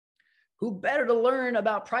who better to learn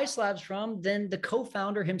about Price Labs from than the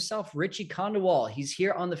co-founder himself, Richie Kondawal. He's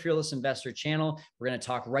here on the Fearless Investor channel. We're going to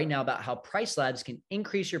talk right now about how Price Labs can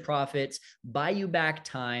increase your profits, buy you back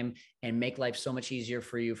time, and make life so much easier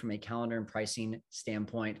for you from a calendar and pricing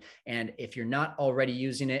standpoint. And if you're not already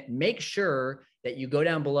using it, make sure that you go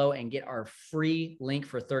down below and get our free link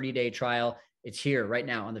for 30-day trial. It's here right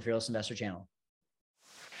now on the Fearless Investor channel.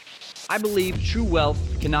 I believe true wealth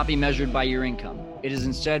cannot be measured by your income. It is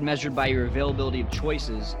instead measured by your availability of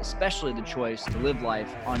choices, especially the choice to live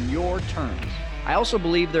life on your terms. I also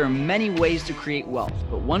believe there are many ways to create wealth,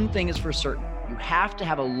 but one thing is for certain. You have to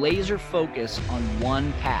have a laser focus on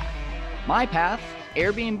one path. My path,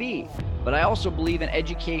 Airbnb. But I also believe in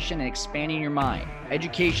education and expanding your mind.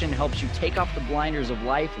 Education helps you take off the blinders of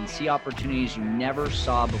life and see opportunities you never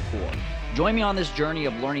saw before. Join me on this journey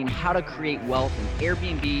of learning how to create wealth in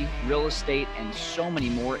Airbnb, real estate, and so many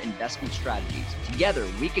more investment strategies. Together,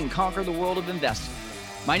 we can conquer the world of investing.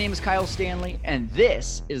 My name is Kyle Stanley, and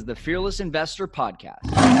this is the Fearless Investor Podcast.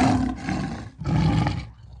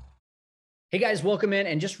 Hey guys, welcome in.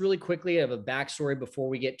 And just really quickly, I have a backstory before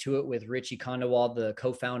we get to it with Richie Kondawal, the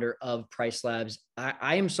co-founder of Price Labs.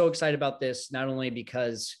 I am so excited about this, not only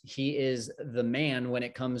because he is the man when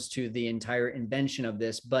it comes to the entire invention of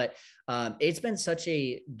this, but it's been such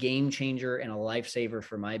a game changer and a lifesaver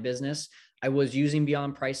for my business. I was using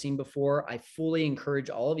Beyond Pricing before. I fully encourage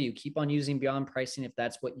all of you, keep on using Beyond Pricing if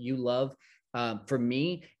that's what you love. For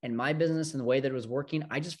me and my business and the way that it was working,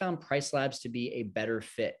 I just found Price Labs to be a better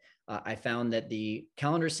fit. I found that the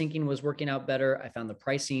calendar syncing was working out better. I found the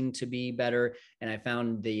pricing to be better, and I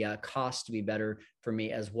found the cost to be better for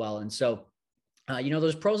me as well. And so,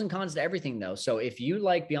 there's pros and cons to everything though. So if you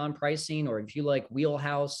like Beyond Pricing or if you like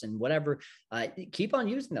Wheelhouse and whatever, keep on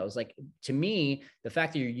using those. Like, to me, the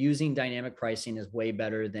fact that you're using dynamic pricing is way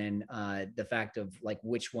better than the fact of like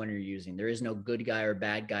which one you're using. There is no good guy or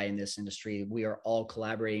bad guy in this industry. We are all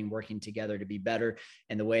collaborating, working together to be better.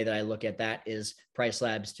 And the way that I look at that is Price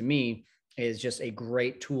Labs, to me, is just a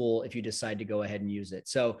great tool if you decide to go ahead and use it.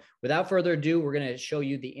 So without further ado, we're going to show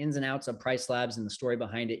you the ins and outs of Price Labs and the story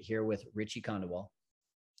behind it here with Richie Kondawal.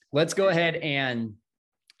 Let's go ahead and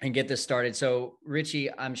get this started. So Richie,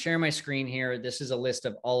 I'm sharing my screen here. This is a list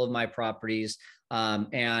of all of my properties.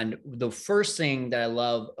 And the first thing that I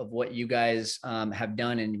love of what you guys have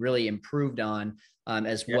done and really improved on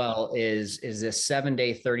as well is this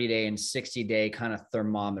 7-day, 30-day, and 60-day kind of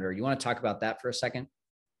thermometer. You want to talk about that for a second?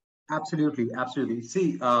 Absolutely.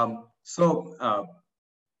 See, the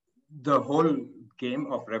whole game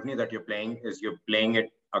of revenue that you're playing is you're playing it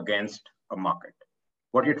against a market.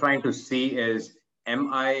 What you're trying to see is,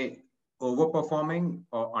 am I overperforming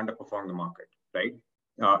or underperforming the market, right?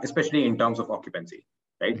 Especially in terms of occupancy,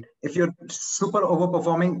 right? If you're super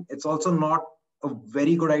overperforming, it's also not a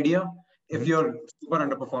very good idea. If you're super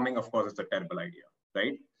underperforming, of course, it's a terrible idea,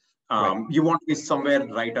 right? You want to be somewhere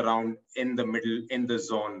right around in the middle, in the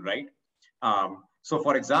zone, right? So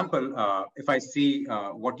for example, if I see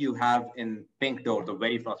what you have in pink door, the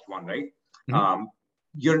very first one, right?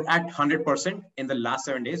 You're at 100% in the last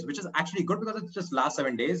 7 days, which is actually good because it's just last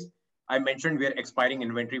 7 days. I mentioned we're expiring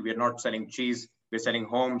inventory. We're not selling cheese. We're selling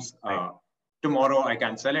homes. Tomorrow I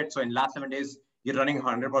can sell it. So in last 7 days, you're running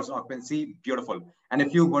 100% occupancy. Beautiful. And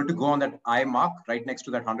if you were to go on that I mark right next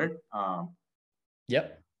to that 100.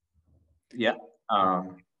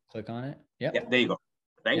 Click on it. Yeah, there you go.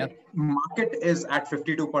 Right. Market is at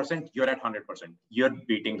 52%. You're at 100%. You're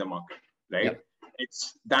beating the market, right?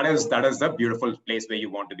 That is the beautiful place where you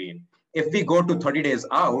want to be in. If we go to 30 days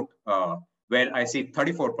out, where I see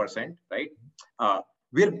 34%, right?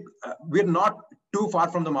 We're not too far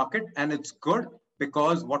from the market, and it's good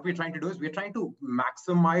because what we're trying to do is we're trying to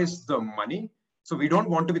maximize the money. So we don't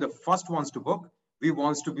want to be the first ones to book. We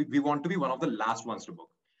want to be one of the last ones to book.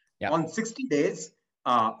 On 60 days,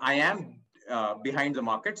 I am behind the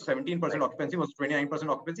market. 17% occupancy was 29%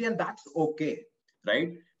 occupancy, and that's okay,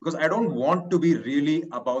 right? Because I don't want to be really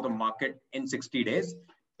above the market in 60 days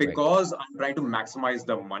because I'm trying to maximize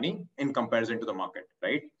the money in comparison to the market,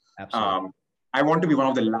 right? Absolutely. I want to be one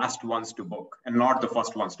of the last ones to book and not the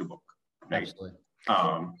first ones to book, right? Absolutely.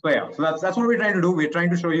 So that's what we're trying to do. We're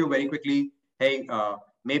trying to show you very quickly, hey,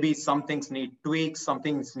 maybe some things need tweaks, some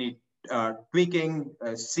things need tweaking,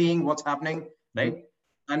 seeing what's happening, right?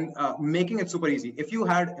 And making it super easy. If you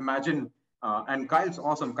had imagine, and Kyle's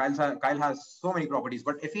awesome. Kyle has so many properties,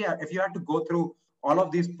 but if you had to go through all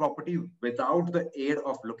of these properties without the aid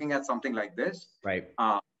of looking at something like this,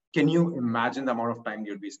 can you imagine the amount of time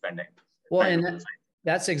you'd be spending? Well, and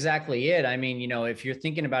That's exactly it. I mean, if you're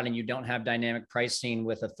thinking about it and you don't have dynamic pricing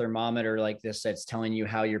with a thermometer like this that's telling you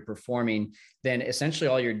how you're performing, then essentially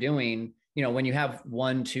all you're doing, when you have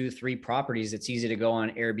 1, 2, 3 properties, it's easy to go on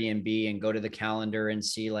Airbnb and go to the calendar and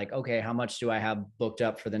see like, okay, how much do I have booked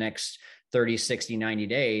up for the next 30, 60, 90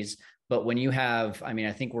 days? But when you have, I mean,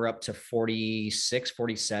 I think we're up to 46,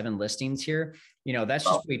 47 listings here, that's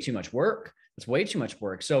just way too much work. It's way too much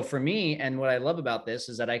work. So for me, and what I love about this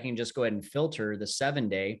is that I can just go ahead and filter the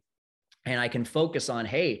 7-day and I can focus on,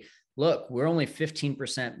 hey, look, we're only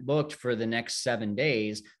 15% booked for the next 7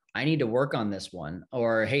 days. I need to work on this one.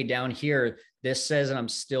 Or, hey, down here, this says that I'm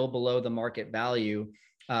still below the market value.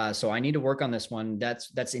 So I need to work on this one.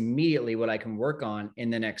 That's immediately what I can work on in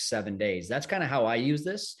the next 7 days. That's kind of how I use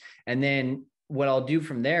this. And then what I'll do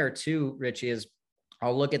from there too, Richie, is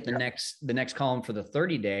I'll look at the next column for the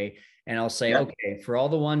 30-day. And I'll say, okay, for all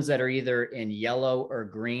the ones that are either in yellow or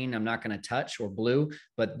green, I'm not going to touch, or blue,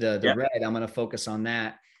 but the red, I'm going to focus on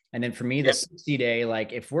that. And then for me, the 60-day,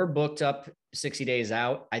 like if we're booked up 60 days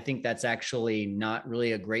out, I think that's actually not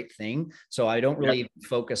really a great thing. So I don't really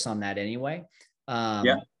focus on that anyway.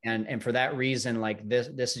 And for that reason, like this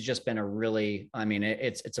has just been a really, I mean,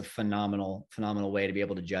 it's a phenomenal way to be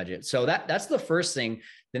able to judge it. So that's the first thing.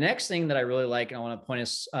 The next thing that I really like, and I want to point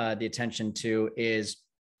us the attention to, is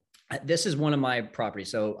this is one of my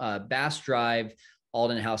properties. So Bass Drive,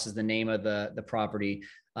 Alden House is the name of the property.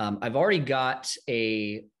 I've already got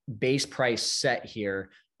a base price set here,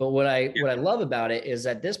 but what I love about it is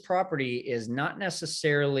that this property is not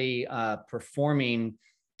necessarily performing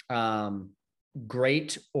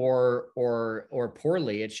great or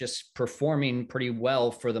poorly. It's just performing pretty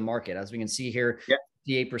well for the market. As we can see here,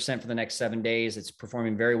 58% for the next 7 days. It's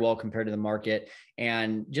performing very well compared to the market.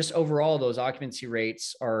 And just overall, those occupancy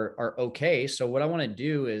rates are okay. So what I want to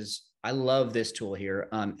do is, I love this tool here.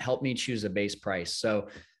 Help me choose a base price. So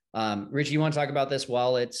Richie, you want to talk about this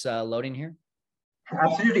while it's loading here?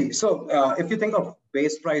 Absolutely. So if you think of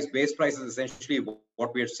base price is essentially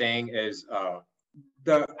what we're saying is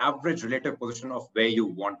the average relative position of where you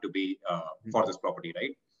want to be for this property,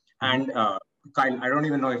 right? And Kyle, I don't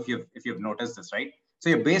even know if you've noticed this, right? So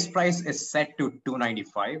your base price is set to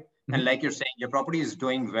 295, and like you're saying, your property is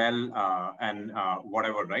doing well and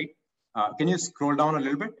whatever, right? Can you scroll down a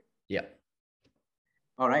little bit? Yeah.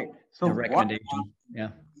 All right. So the recommendation,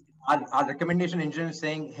 our recommendation engine is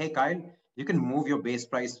saying, hey, Kyle, you can move your base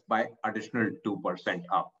price by additional 2%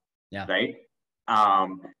 up. Yeah. Right.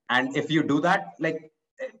 And if you do that, like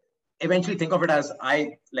eventually think of it as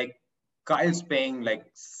Kyle's paying like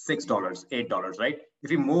 $6, $8, right? If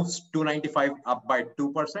he moves 295 up by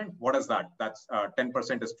 2%, what is that? That's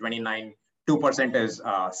 10% is 29, 2% is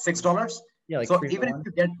 $6. Yeah. Like so even if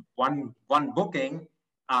you get one booking,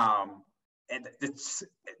 it's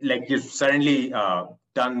like you've certainly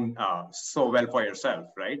done so well for yourself,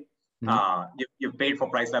 right? You've paid for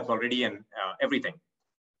Price Labs already and everything.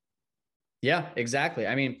 Yeah, exactly.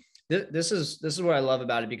 I mean, this is what I love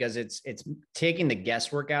about it, because it's taking the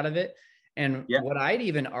guesswork out of it. And what I'd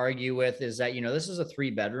even argue with is that, this is a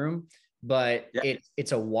 3-bedroom, but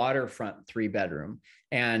it's a waterfront 3-bedroom.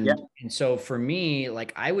 And so for me,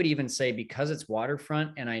 like I would even say, because it's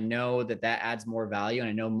waterfront and I know that adds more value, and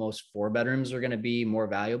I know most 4-bedrooms are going to be more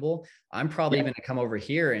valuable, I'm probably going to come over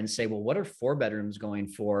here and say, well, what are 4-bedrooms going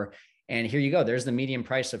for? And here you go. There's the median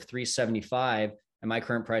price of $375 and my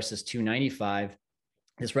current price is $295.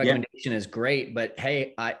 This recommendation is great, but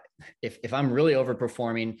hey, if I'm really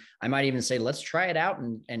overperforming, I might even say, let's try it out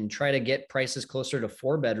and try to get prices closer to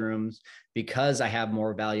 4-bedrooms because I have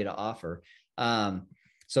more value to offer.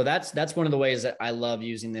 So that's one of the ways that I love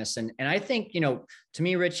using this. And I think, to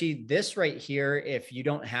me, Richie, this right here, if you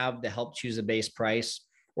don't have the help choose a base price,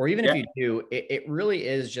 or even if you do, it really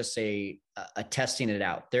is just a testing it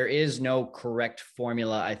out. There is no correct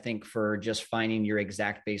formula, I think, for just finding your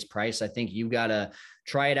exact base price. I think you got to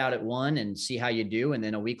try it out at one and see how you do. And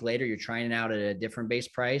then a week later, you're trying it out at a different base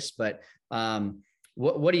price. But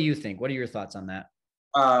what do you think? What are your thoughts on that?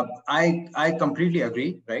 I completely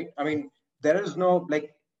agree, right? I mean, there is no,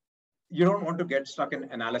 you don't want to get stuck in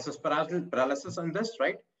analysis paralysis on this,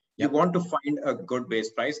 right? You want to find a good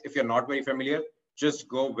base price. If you're not very familiar, just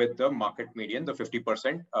go with the market median, the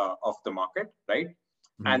 50% of the market, right?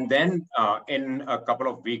 And then in a couple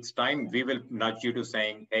of weeks' time, we will nudge you to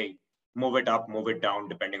saying, hey, move it up, move it down,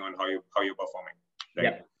 depending on how you're performing, right?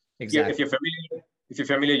 Yeah, exactly. If you're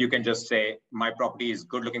familiar, you can just say, my property is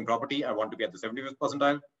good-looking property. I want to be at the 75th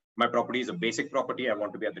percentile. My property is a basic property. I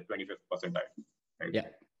want to be at the 25th percentile. Right? Yeah.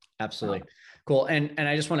 Absolutely. Cool. And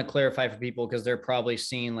I just want to clarify for people, because they're probably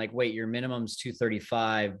seeing like, wait, your minimum's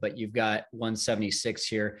 235, but you've got 176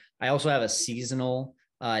 here. I also have a seasonal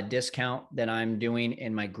discount that I'm doing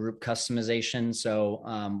in my group customization. So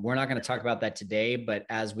we're not going to talk about that today, but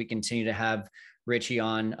as we continue to have Richie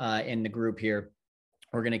on in the group here,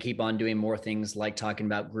 we're going to keep on doing more things like talking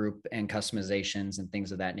about group and customizations and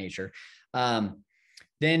things of that nature.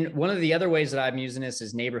 Then one of the other ways that I'm using this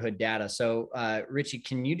is neighborhood data. So Richie,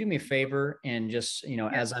 can you do me a favor and just,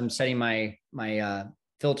 as I'm setting my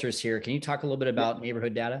filters here, can you talk a little bit about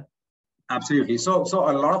neighborhood data? Absolutely. So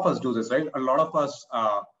a lot of us do this, right? A lot of us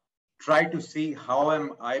try to see how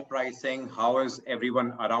am I pricing? How is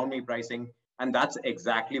everyone around me pricing? And that's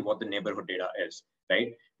exactly what the neighborhood data is,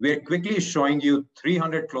 right? We're quickly showing you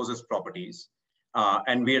 300 closest properties,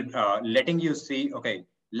 and we're letting you see, okay,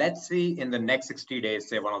 let's see in the next 60 days,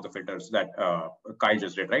 say one of the filters that Kyle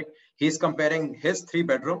just did, right? He's comparing his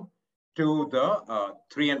 3-bedroom to the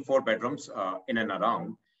 3 and 4 bedrooms in and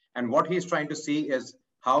around. And what he's trying to see is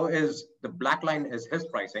how is the black line is his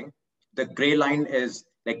pricing. The gray line is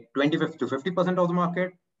like 25 to 50% of the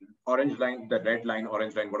market. Orange line, the red line,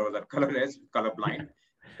 orange line, whatever that color is, color blind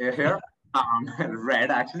here.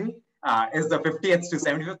 Red actually is the 50th to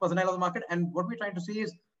 75th percentile of the market. And what we're trying to see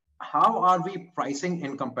is how are we pricing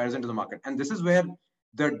in comparison to the market? And this is where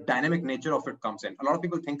the dynamic nature of it comes in. A lot of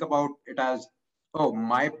people think about it as, oh,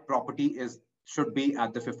 my property should be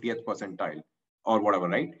at the 50th percentile or whatever,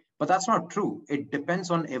 right? But that's not true. It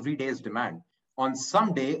depends on every day's demand. On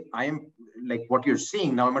some day, I am like what you're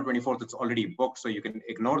seeing, November 24th, it's already booked, so you can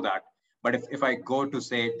ignore that. But if I go to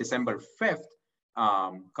say December 5th,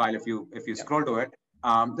 Kyle, if you scroll to it,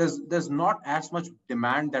 there's not as much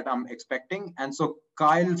demand that I'm expecting. And so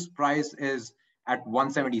Kyle's price is at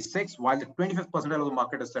 176, while the 25th percentile of the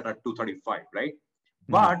market is set at 235, right?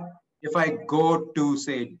 Mm-hmm. But if I go to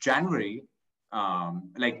say January,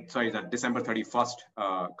 that December 31st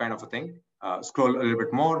kind of a thing, scroll a little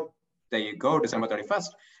bit more. There you go, December 31st.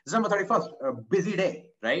 December 31st, a busy day,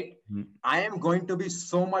 right? Mm-hmm. I am going to be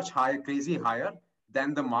so much higher, crazy higher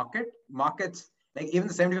than the market. Markets, like even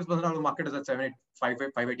the 75th percentile of the market is at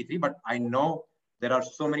 583, but I know there are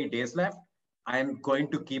so many days left. I'm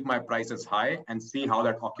going to keep my prices high and see how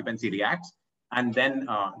that occupancy reacts, and then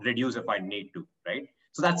reduce if I need to, right?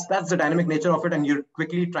 So that's the dynamic nature of it. And you're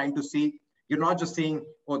quickly trying to see, you're not just seeing,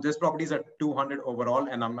 oh, this property is at 200 overall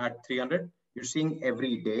and I'm at 300. You're seeing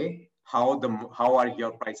every day how are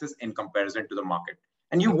your prices in comparison to the market.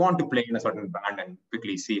 And you want to play in a certain band and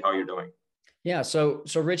quickly see how you're doing. Yeah. So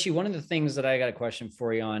Richie, one of the things that I got a question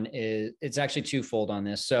for you on is, it's actually twofold on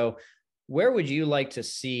this. So where would you like to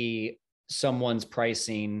see someone's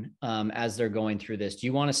pricing as they're going through this? Do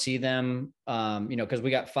you want to see them, because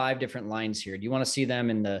we got 5 different lines here. Do you want to see them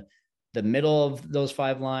in the middle of those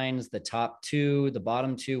 5 lines, the top 2, the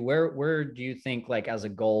bottom 2? Where do you think, like as a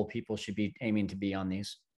goal, people should be aiming to be on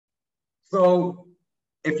these? So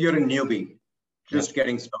if you're a newbie, just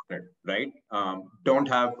getting started, right? Don't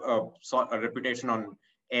have a reputation on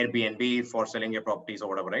Airbnb for selling your properties or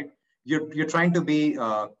whatever, right? You're trying to be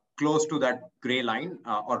close to that gray line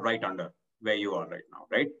or right under where you are right now,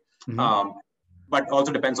 right? Mm-hmm. But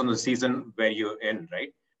also depends on the season where you're in,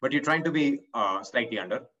 right? But you're trying to be slightly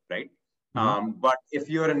under, right? Mm-hmm. But if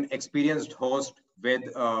you're an experienced host with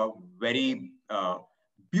a very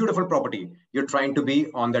beautiful property, you're trying to be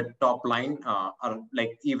on the top line, or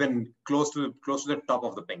like even close to the top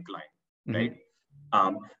of the pink line, right?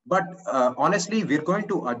 Mm-hmm. But honestly, we're going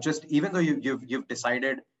to adjust, even though you've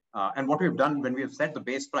decided, and what we've done when we have set the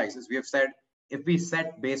base price is we have said, if we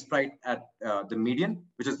set base price at the median,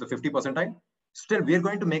 which is the 50 percentile, still we're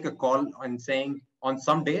going to make a call on saying on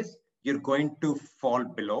some days you're going to fall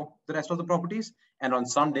below the rest of the properties, and on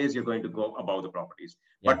some days you're going to go above the properties.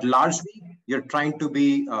 Yeah. But largely, you're trying to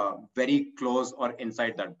be very close or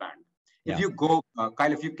inside that band. Yeah. If you go,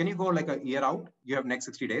 Kyle, can you go like a year out? You have next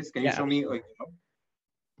 60 days. Can you show me a year out?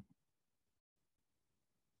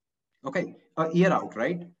 Okay, a year out,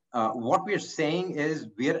 right? What we're saying is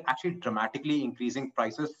we're actually dramatically increasing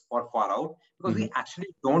prices for far out because we actually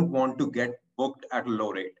don't want to get booked at a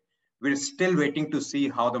low rate. We're still waiting to see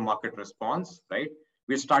how the market responds, right?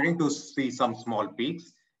 We're starting to see some small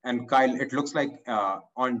peaks. And Kyle, it looks like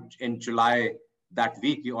in July that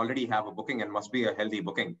week, you already have a booking and must be a healthy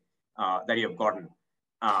booking that you've gotten.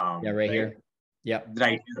 Right here. Yeah.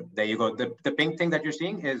 Right here. There you go. The pink thing that you're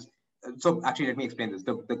seeing is, so actually, let me explain this.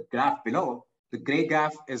 The graph below, the gray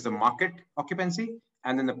graph is the market occupancy,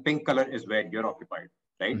 and then the pink color is where you're occupied,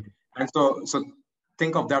 right? Mm-hmm. And so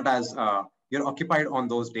think of that as you're occupied on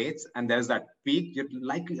those dates, and there's that peak. You're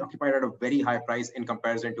likely occupied at a very high price in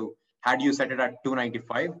comparison to had you set it at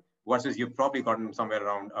 $295 versus you've probably gotten somewhere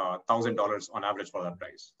around $1,000 on average for that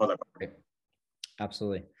price for that property.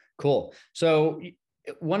 Absolutely. Cool. So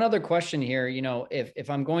one other question here, if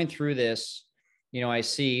I'm going through this, I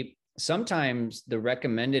see sometimes the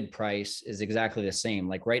recommended price is exactly the same.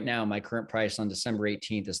 Like right now, my current price on December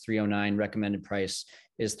 18th is 309. Recommended price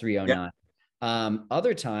is 309. Yep.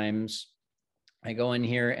 Other times I go in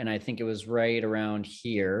here and I think it was right around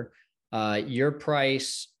here. Your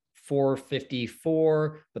price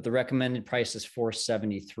 454, but the recommended price is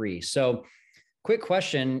 473. So quick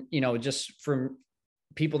question, just from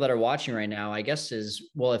people that are watching right now, I guess is,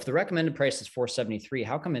 well, if the recommended price is 473,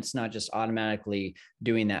 how come it's not just automatically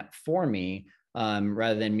doing that for me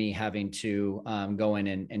rather than me having to go in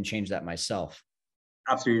and change that myself?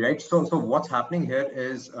 Absolutely right. So what's happening here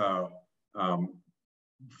is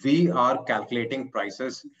we are calculating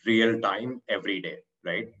prices real time every day,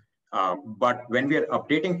 right? But when we are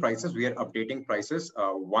updating prices,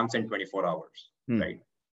 once in 24 hours, right?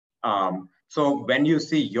 So when you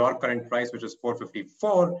see your current price, which is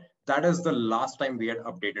 454, that is the last time we had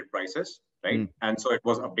updated prices, right? And so it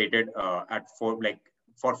was updated at for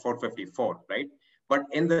 454, right? But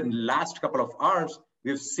in the last couple of hours,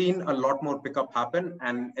 we've seen a lot more pickup happen,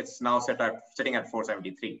 and it's now sitting at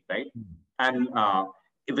 473, right? And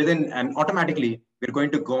automatically we're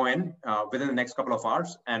going to go in within the next couple of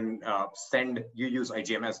hours and use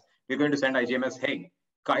IGMS. We're going to send IGMS, hey,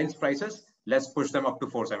 Kyle's prices, let's push them up to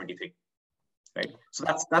 473. Right. So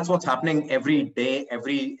that's what's happening every day,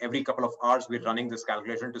 every couple of hours. We're running this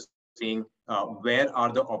calculation to seeing where are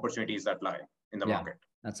the opportunities that lie in the market.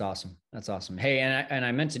 That's awesome. That's awesome. Hey, and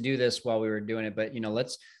I meant to do this while we were doing it, but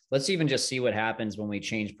let's even just see what happens when we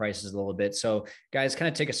change prices a little bit. So guys, kind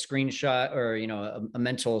of take a screenshot or a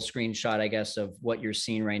mental screenshot, I guess, of what you're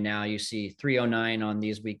seeing right now. You see 309 on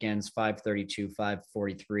these weekends, 532,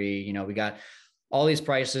 543. We got all these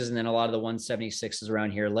prices, and then a lot of the 176s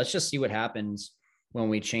around here. Let's just see what happens when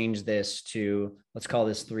we change this to, let's call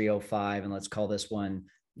this 305, and let's call this one,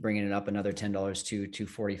 bringing it up another $10 to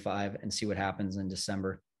 245, and see what happens in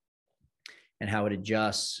December and how it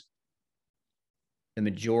adjusts the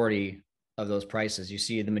majority of those prices. You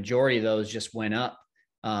see the majority of those just went up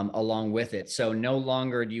along with it. So no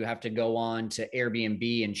longer do you have to go on to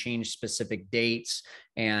Airbnb and change specific dates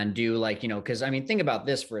and do because think about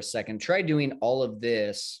this for a second. Try doing all of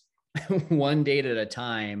this one date at a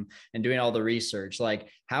time and doing all the research. Like,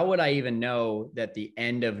 how would I even know that the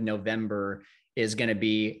end of November is going to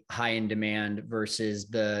be high in demand versus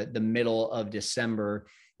the middle of December,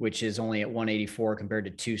 which is only at 184 compared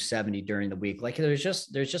to 270 during the week? Like there's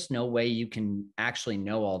just no way you can actually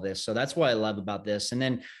know all this. So that's what I love about this. And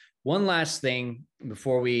then one last thing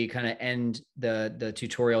before we kind of end the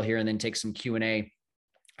tutorial here and then take some Q&A.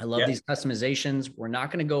 I love these customizations. We're not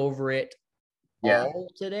going to go over it all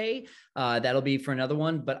today. That'll be for another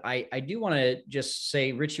one. But I do want to just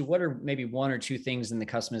say, Richie, what are maybe one or two things in the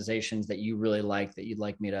customizations that you really like that you'd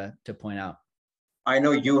like me to point out? I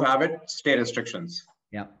know you have it, stay restrictions.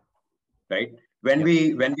 Yeah. Right.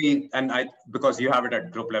 Because you have it at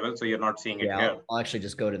group level, so you're not seeing it here. I'll actually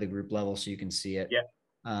just go to the group level so you can see it. Yeah.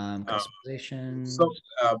 Customization. So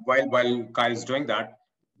while Kyle's doing that,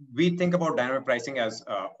 we think about dynamic pricing as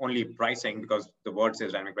only pricing because the word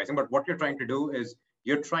says dynamic pricing. But what you're trying to do is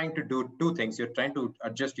you're trying to do two things. You're trying to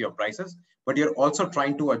adjust your prices, but you're also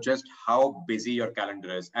trying to adjust how busy your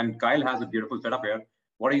calendar is. And Kyle has a beautiful setup here.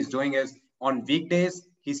 What he's doing is on weekdays,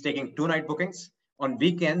 he's taking 2-night bookings. On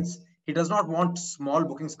weekends, he does not want small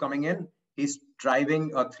bookings coming in. He's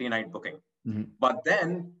driving a 3-night booking. Mm-hmm. But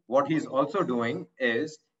then what he's also doing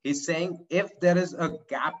is he's saying, if there is a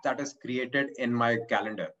gap that is created in my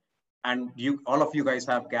calendar, and all of you guys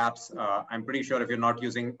have gaps, I'm pretty sure if you're not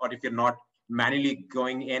using, or if you're not manually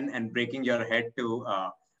going in and breaking your head to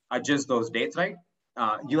adjust those dates, right?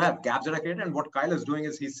 You have gaps that are created. And what Kyle is doing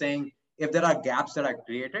is he's saying, if there are gaps that are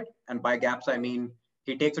created, and by gaps, I mean,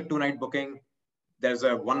 he takes a 2-night booking, there's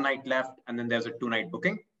a 1 night left, and then there's a 2-night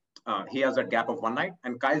booking. He has a gap of 1 night,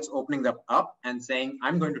 and Kyle's opening that up and saying,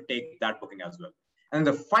 I'm going to take that booking as well. And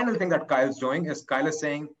the final thing that Kyle's doing is Kyle is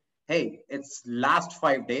saying, hey, it's last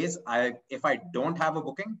 5 days. If I don't have a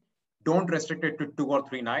booking, don't restrict it to 2 or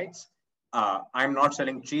 3 nights. I'm not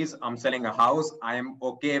selling cheese. I'm selling a house. I am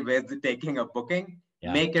okay with taking a booking.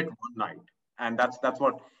 Yeah. Make it 1 night. And that's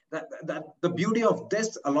what the beauty of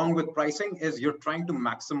this, along with pricing, is you're trying to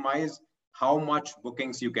maximize how much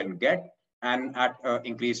bookings you can get, and at an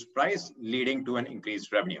increased price, leading to an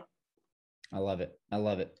increased revenue. I love it. I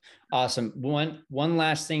love it. Awesome. One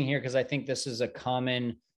last thing here, because I think this is a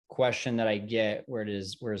common question that I get. Where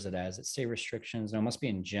is it at? Is it say restrictions? No, it must be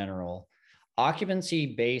in general.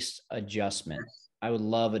 Occupancy-based adjustment. I would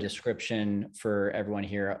love a description for everyone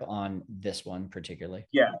here on this one particularly.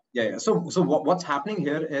 Yeah. So what's happening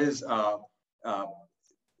here is uh,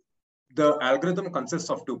 the algorithm consists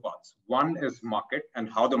of two parts. One is market and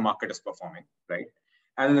how the market is performing, right?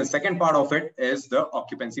 And then the second part of it is the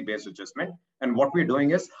occupancy-based adjustment. And what we're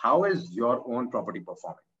doing is, how is your own property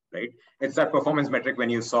performing, right? It's that performance metric when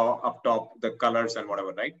you saw up top the colors and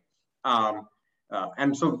whatever, right?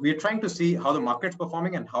 And so we're trying to see how the market's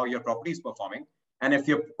performing and how your property is performing. And if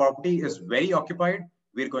your property is very occupied,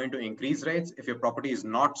 we're going to increase rates. If your property is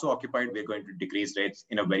not so occupied, we're going to decrease rates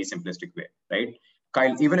in a very simplistic way, right?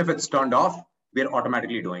 Kyle, even if it's turned off, we're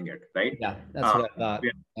automatically doing it, right? Yeah, that's what I thought.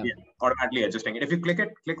 We're automatically adjusting it. If you click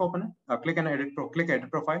it, click open it, click an click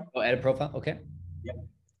edit profile. Oh, edit profile. Okay. Yeah,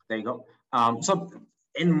 there you go. So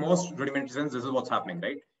in most rudimentary sense, this is what's happening,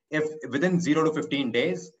 right? If within 0 to 15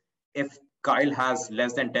 days, if Kyle has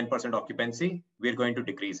less than 10% occupancy, we're going to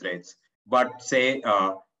decrease rates. But say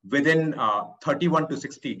within 31 to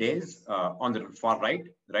 60 days on the far right,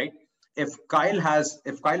 if Kyle is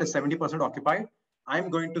 70% occupied,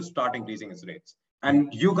 I'm going to start increasing his rates.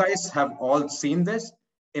 And you guys have all seen this.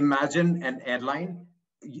 Imagine an airline.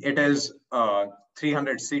 It is a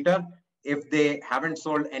 300-seater. If they haven't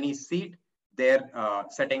sold any seat, they're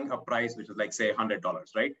setting a price which is like, say, $100,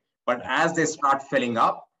 right? But as they start filling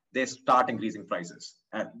up, they start increasing prices.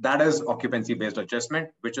 And that is occupancy-based adjustment,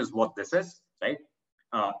 which is what this is, right?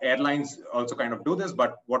 Airlines also kind of do this,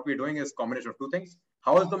 but what we're doing is a combination of two things.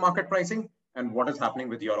 How is the market pricing and what is happening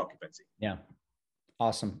with your occupancy? Yeah.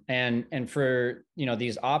 Awesome. And for,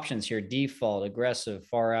 these options here, default, aggressive,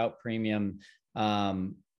 far out, premium,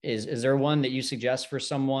 is there one that you suggest for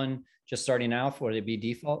someone just starting out? Would it be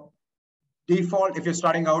default? Default, if you're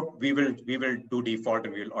starting out, we will do default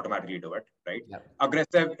and we'll automatically do it, right? Yep.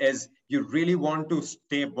 Aggressive is you really want to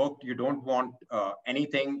stay booked. You don't want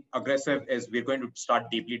anything. Aggressive is we're going to start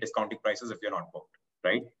deeply discounting prices if you're not booked,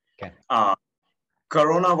 right? Okay.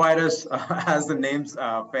 Coronavirus, as the name's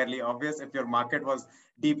fairly obvious, if your market was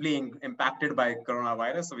deeply impacted by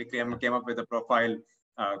coronavirus, so we came up with a profile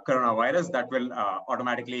coronavirus that will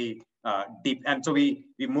automatically deep. And so we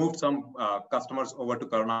moved some customers over to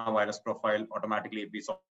coronavirus profile automatically. We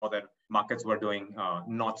saw that markets were doing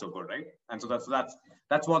not so good, right? And so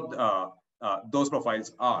that's what those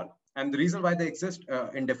profiles are. And the reason why they exist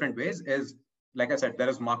in different ways is, like I said, there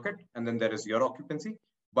is market and then there is your occupancy.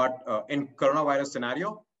 But in coronavirus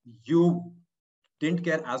scenario, you didn't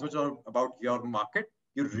care as much about your market.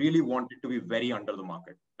 You really wanted to be very under the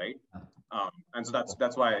market, right? And so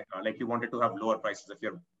that's why like you wanted to have lower prices if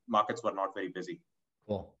your markets were not very busy.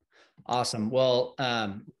 Cool. Awesome. Well,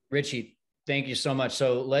 Richie, thank you so much.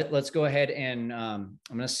 So let's go ahead and I'm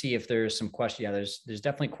going to see if there's some questions. Yeah, there's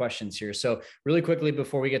definitely questions here. So really quickly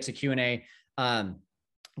before we get to Q&A,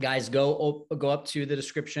 guys, go up to the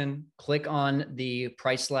description, click on the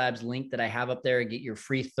Price Labs link that I have up there and get your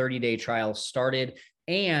free 30-day trial started.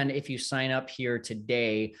 And if you sign up here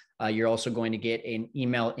today, you're also going to get an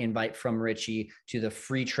email invite from Richie to the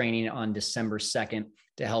free training on December 2nd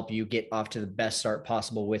to help you get off to the best start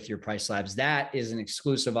possible with your Price Labs. That is an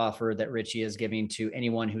exclusive offer that Richie is giving to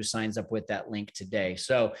anyone who signs up with that link today.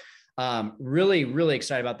 So really, really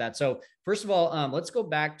excited about that. So first of all, let's go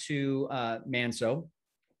back to Manso.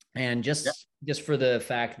 And just for the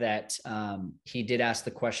fact that he did ask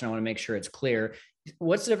the question, I want to make sure it's clear.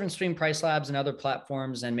 What's the difference between Price Labs and other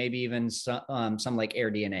platforms, and maybe even some like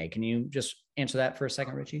AirDNA? Can you just answer that for a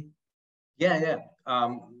second, Richie? Yeah.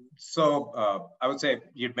 So I would say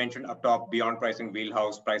you'd mentioned up top, Beyond Pricing,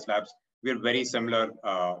 Wheelhouse, Price Labs. We're very similar.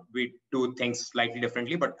 We do things slightly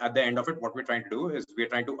differently, but at the end of it, what we're trying to do is we're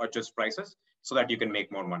trying to adjust prices so that you can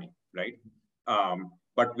make more money, right?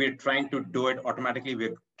 But we're trying to do it automatically.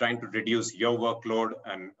 We're trying to reduce your workload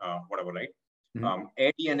and whatever, right? Mm-hmm.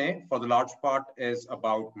 AirDNA, for the large part, is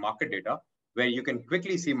about market data, where you can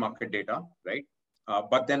quickly see market data, right?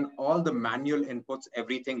 But then all the manual inputs,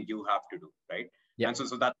 everything you have to do, right? Yeah. And so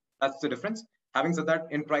that's the difference. Having said that,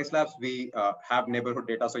 in Price Labs, we have neighborhood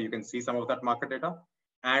data, so you can see some of that market data.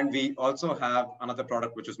 And we also have another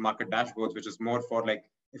product, which is Market Dashboards, which is more for like,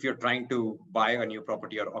 if you're trying to buy a new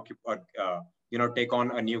property or take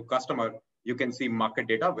on a new customer, you can see market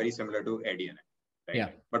data very similar to AirDNA. Right? Yeah.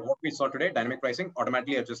 But what we saw today, dynamic pricing,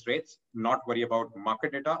 automatically adjust rates, not worry about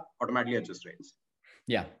market data, automatically adjust rates.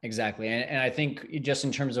 Yeah, exactly. And I think just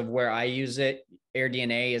in terms of where I use it,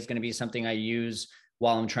 AirDNA is going to be something I use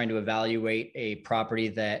while I'm trying to evaluate a property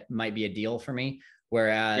that might be a deal for me.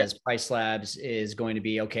 Whereas Price Labs is going to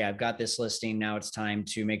be, okay, I've got this listing. Now it's time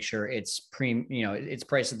to make sure it's it's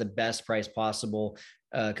priced at the best price possible.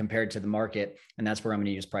 compared to the market. And that's where I'm going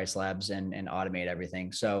to use Price Labs and automate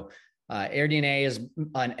everything. So AirDNA is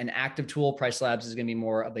an active tool. Price Labs is going to be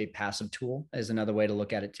more of a passive tool, is another way to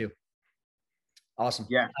look at it too. Awesome.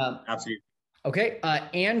 Yeah, absolutely. Okay.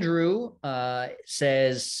 Andrew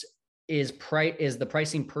says, is the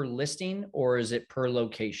pricing per listing or is it per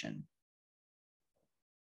location?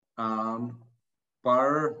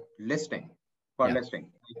 Per listing. Listing.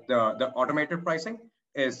 The automated pricing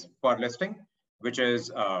is per listing, which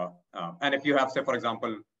is, and if you have, say, for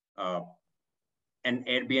example, an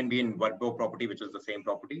Airbnb in Vrbo property, which is the same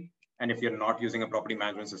property, and if you're not using a property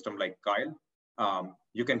management system like Kyle,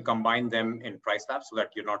 you can combine them in Price Labs so that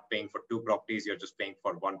you're not paying for two properties, you're just paying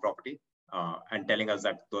for one property, and telling us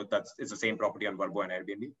that it's the same property on Vrbo and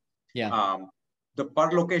Airbnb. Yeah. The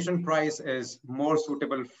per location price is more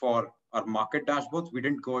suitable for our market dashboards. We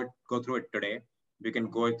didn't go through it today. We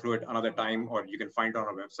can go through it another time, or you can find it on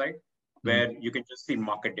our website where you can just see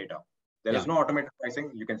market data. There is no automated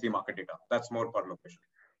pricing. You can see market data. That's more per location.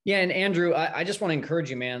 Yeah. And Andrew, I just want to encourage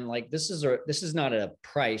you, man, like this is not a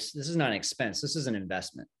price. This is not an expense. This is an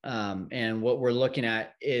investment. And what we're looking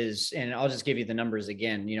at is, and I'll just give you the numbers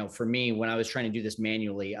again, for me, when I was trying to do this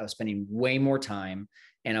manually, I was spending way more time.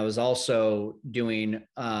 And I was also doing,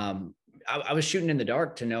 I was shooting in the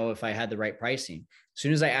dark to know if I had the right pricing. As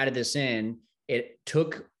soon as I added this in, it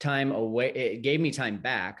took time away. It gave me time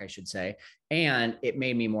back, I should say, and it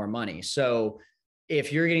made me more money. So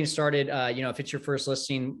if you're getting started, if it's your first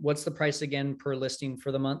listing, what's the price again per listing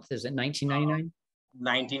for the month? Is it $19.99?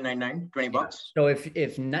 $19.99, $20. So if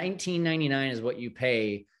 $19.99 is what you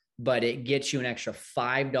pay, but it gets you an extra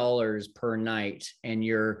 $5 per night and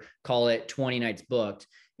you're, call it 20 nights booked,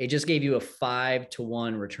 it just gave you a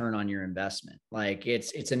 5-to-1 return on your investment. Like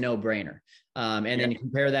it's a no brainer. And then you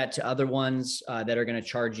compare that to other ones that are going to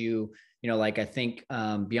charge you, like I think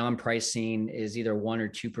Beyond Pricing is either 1 or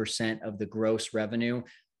 2% of the gross revenue.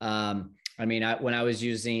 When I was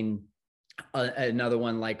using another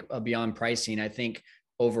one like Beyond Pricing, I think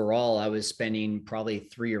overall I was spending probably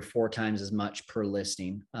 3 or 4 times as much per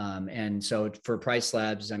listing. And so for Price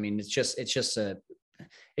Labs,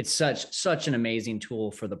 it's such an amazing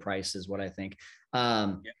tool for the price is what I think.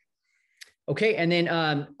 Okay. And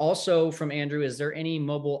then also from Andrew, is there any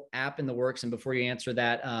mobile app in the works? And before you answer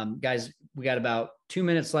that, guys, we got about 2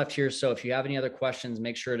 minutes left here. So if you have any other questions,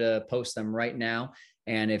 make sure to post them right now.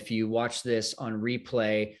 And if you watch this on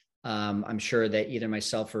replay, I'm sure that either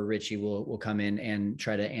myself or Richie will come in and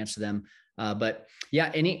try to answer them. But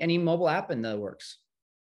yeah, any mobile app in the works?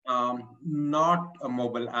 Not a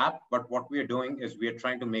mobile app, but what we are doing is we are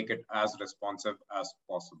trying to make it as responsive as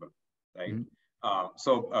possible, right?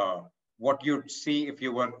 So what you'd see if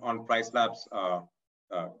you were on Price Labs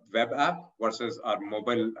web app versus our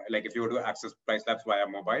mobile, like if you were to access Price Labs via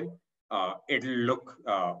mobile, it'll look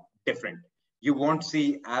different. You won't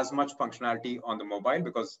see as much functionality on the mobile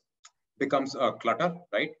because it becomes a clutter,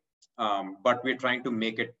 right? But we're trying to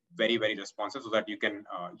make it very, very responsive so that you can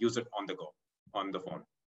use it on the go, on the phone.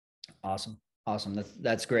 Awesome.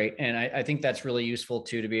 That's great. And I think that's really useful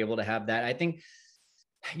too, to be able to have that. I think,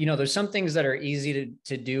 there's some things that are easy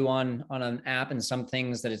to do on an app and some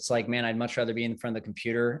things that it's like, man, I'd much rather be in front of the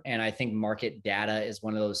computer. And I think market data is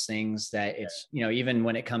one of those things that it's, even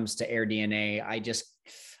when it comes to AirDNA,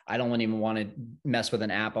 I don't even want to mess with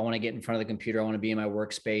an app. I want to get in front of the computer. I want to be in my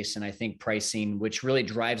workspace. And I think pricing, which really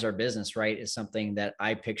drives our business, right, is something that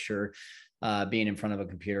I picture being in front of a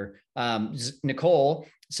computer. Nicole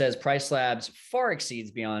says Price Labs far exceeds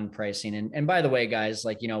Beyond Pricing. And by the way, guys,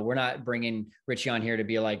 we're not bringing Richie on here to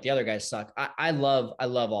be like the other guys suck. I love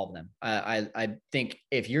all of them. I think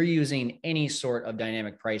if you're using any sort of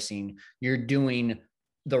dynamic pricing, you're doing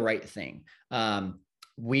the right thing.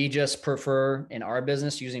 We just prefer in our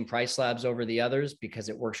business using Price Labs over the others because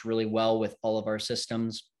it works really well with all of our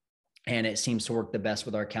systems. And it seems to work the best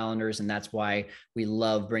with our calendars. And that's why we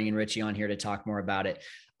love bringing Richie on here to talk more about it.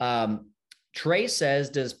 Trey says,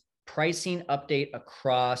 does pricing update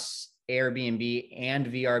across Airbnb and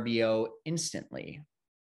VRBO instantly?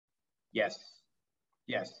 Yes.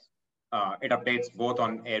 It updates both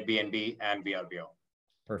on Airbnb and VRBO.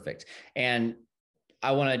 Perfect. And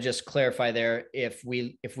I want to just clarify there, if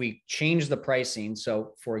we change the pricing.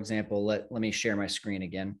 So for example, let me share my screen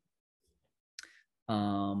again.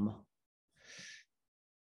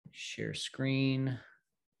 Share screen,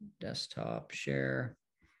 desktop share.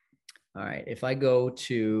 All right. If I go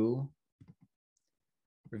to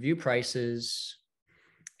review prices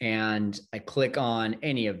and I click on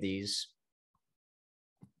any of these,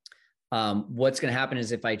 what's going to happen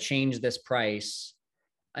is if I change this price,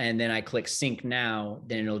 and then I click sync now,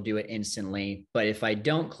 then it'll do it instantly. But if I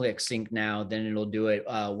don't click sync now, then it'll do it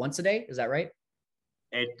once a day. Is that right?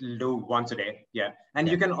 It'll do once a day. Yeah. And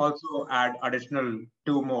Okay. you can also add additional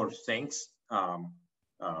 2 more syncs.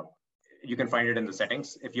 You can find it in the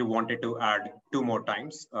settings if you wanted to add 2 more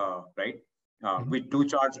times, right? We do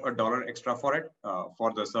charge $1 extra for it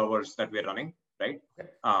for the servers that we're running, right? Okay.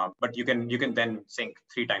 But you can then sync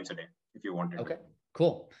 3 times a day if you wanted. Okay,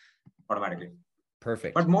 cool. Automatically.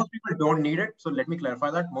 Perfect. But most people don't need it. So let me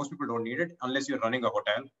clarify that. Most people don't need it unless you're running a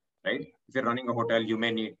hotel, right? If you're running a hotel, you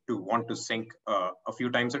may need to want to sync a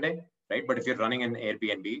few times a day, right? But if you're running an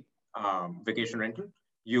Airbnb vacation rental,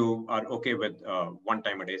 you are okay with 1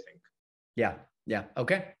 time a day sync. Yeah. Yeah.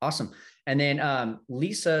 Okay. Awesome. And then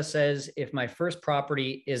Lisa says, if my first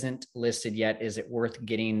property isn't listed yet, is it worth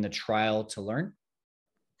getting the trial to learn?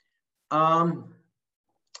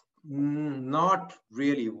 Not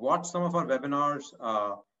really. Watch some of our webinars,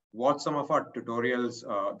 watch some of our tutorials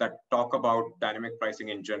that talk about dynamic pricing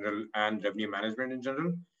in general and revenue management in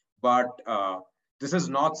general. But this is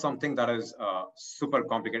not something that is super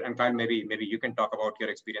complicated. And Kyle, maybe you can talk about your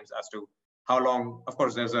experience as to how long. Of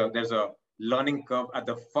course, there's a learning curve at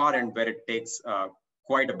the far end where it takes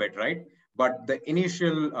quite a bit, right? But the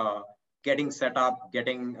initial getting set up,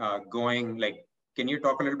 getting going, like, can you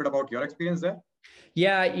talk a little bit about your experience there?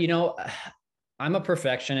 Yeah, I'm a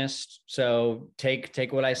perfectionist, so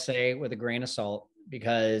take what I say with a grain of salt,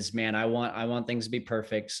 because man, I want things to be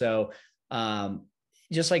perfect. So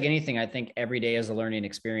just like anything, I think every day is a learning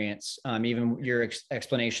experience. Even your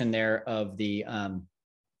explanation there of the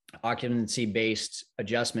occupancy based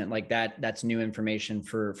adjustment, like that's new information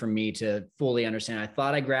for me to fully understand. I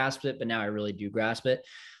thought I grasped it, but now I really do grasp it.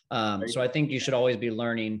 So I think you should always be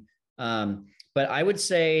learning. But I would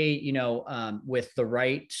say, with the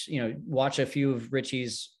right, watch a few of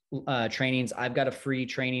Richie's trainings. I've got a free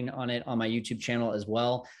training on it on my YouTube channel as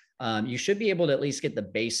well. You should be able to at least get the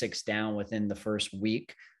basics down within the first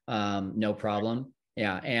week. No problem.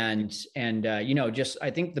 Yeah. And just,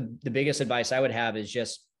 I think the biggest advice I would have is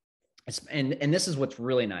just, and this is what's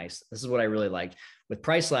really nice. This is what I really liked with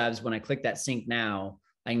Price Labs. When I click that sync now,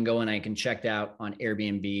 I can go and I can check out on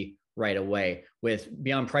Airbnb right away. With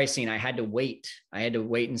Beyond Pricing, I had to wait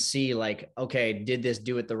and see, like, okay, did this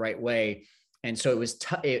do it the right way? And so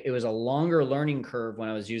it was a longer learning curve when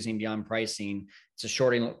I was using Beyond Pricing. It's a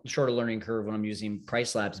shorter learning curve when I'm using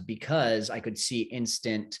Price Labs, because I could see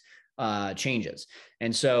instant changes.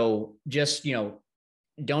 And so just,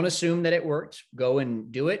 don't assume that it worked. Go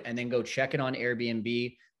and do it, and then go check it on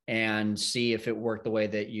Airbnb and see if it worked the way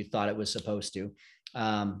that you thought it was supposed to.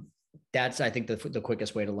 That's, I think, the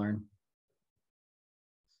quickest way to learn.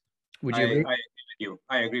 Would you agree?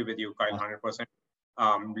 I agree with you, Kyle,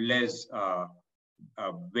 100%. Liz,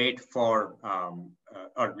 wait for,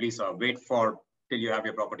 or Lisa, wait for till you have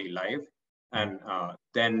your property live, and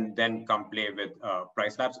then come play with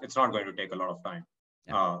Price Labs. It's not going to take a lot of time.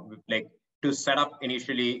 Yeah. Like, to set up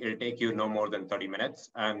initially, it'll take you no more than 30 minutes.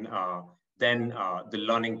 And then the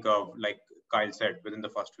learning curve, like Kyle said, within the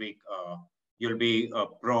first week, you'll be a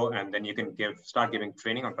pro, and then you can start giving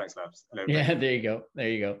training on Price Labs. Yeah, there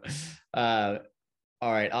you go.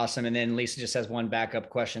 All right, awesome. And then Lisa just has one backup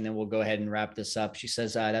question, then we'll go ahead and wrap this up. She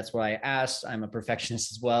says, that's what I asked. I'm a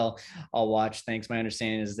perfectionist as well. I'll watch. Thanks. My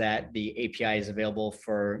understanding is that the API is available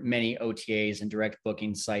for many OTAs and direct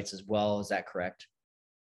booking sites as well. Is that correct?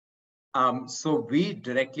 So we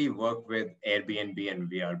directly work with Airbnb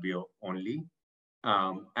and VRBO only.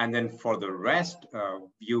 And then for the rest,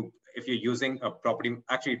 if you're using a property,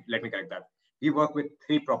 actually, let me correct that. We work with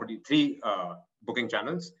three booking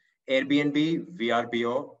channels: Airbnb,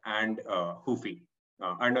 VRBO, and Hoofy.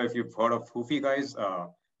 I don't know if you've heard of Hoofy, guys.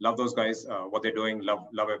 Love those guys, what they're doing,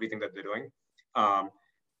 love everything that they're doing.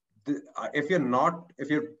 If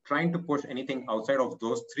you're trying to push anything outside of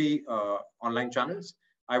those three online channels,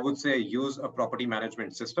 I would say use a property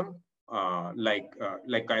management system, like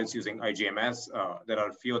Kyle's using IGMS. There are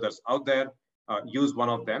a few others out there. Use one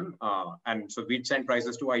of them. And so we'd send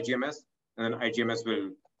prices to IGMS, and then IGMS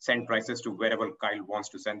will send prices to wherever Kyle wants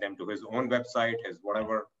to send them, to his own website, his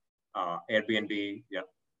whatever, Airbnb. Yeah.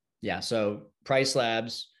 Yeah. So Price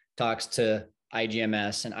Labs talks to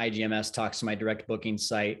IGMS, and IGMS talks to my direct booking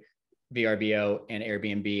site, VRBO, and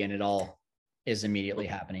Airbnb, and it all is immediately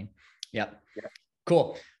happening. Yep. Yeah.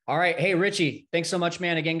 Cool. All right. Hey, Richie, thanks so much,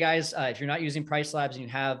 man. Again, guys, if you're not using Price Labs and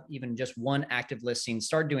you have even just one active listing,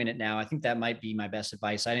 start doing it now. I think that might be my best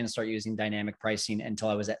advice. I didn't start using dynamic pricing until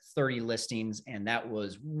I was at 30 listings, and that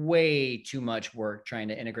was way too much work trying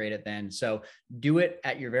to integrate it then. So do it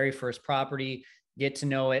at your very first property. get to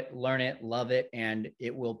know it, learn it, love it, and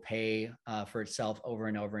it will pay for itself over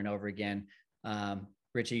and over and over again.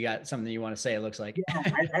 Richie, you got something you want to say? It looks like. Yeah,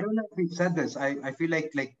 I don't know if we said this. I feel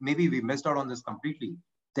like maybe we missed out on this completely.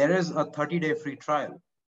 There is a 30-day free trial,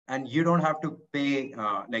 and you don't have to pay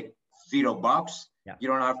like $0. Yeah. You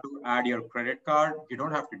don't have to add your credit card. You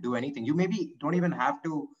don't have to do anything. You maybe don't even have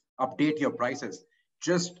to update your prices.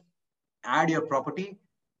 Just add your property.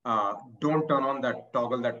 Don't turn on that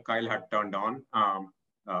toggle that Kyle had turned on,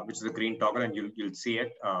 which is a green toggle, and you'll see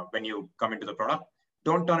it when you come into the product.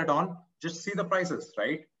 Don't turn it on. Just see the prices,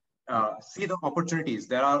 right? See the opportunities.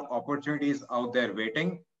 There are opportunities out there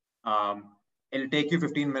waiting. It'll take you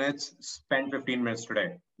 15 minutes. Spend 15 minutes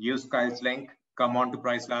today. Use Kyle's link. Come on to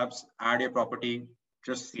Price Labs. Add your property.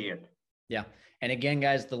 Just see it. Yeah. And again,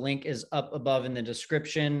 guys, the link is up above in the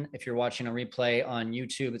description. If you're watching a replay on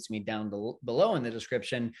YouTube, it's me down below in the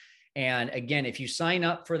description. And again, if you sign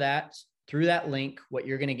up for that through that link, what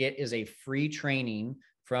you're going to get is a free training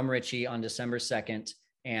from Richie on December 2nd.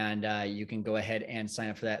 And you can go ahead and sign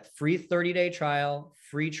up for that free 30-day trial,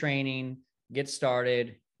 free training, get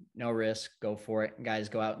started, no risk, go for it. Guys,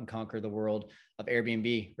 go out and conquer the world of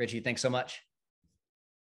Airbnb. Richie, thanks so much.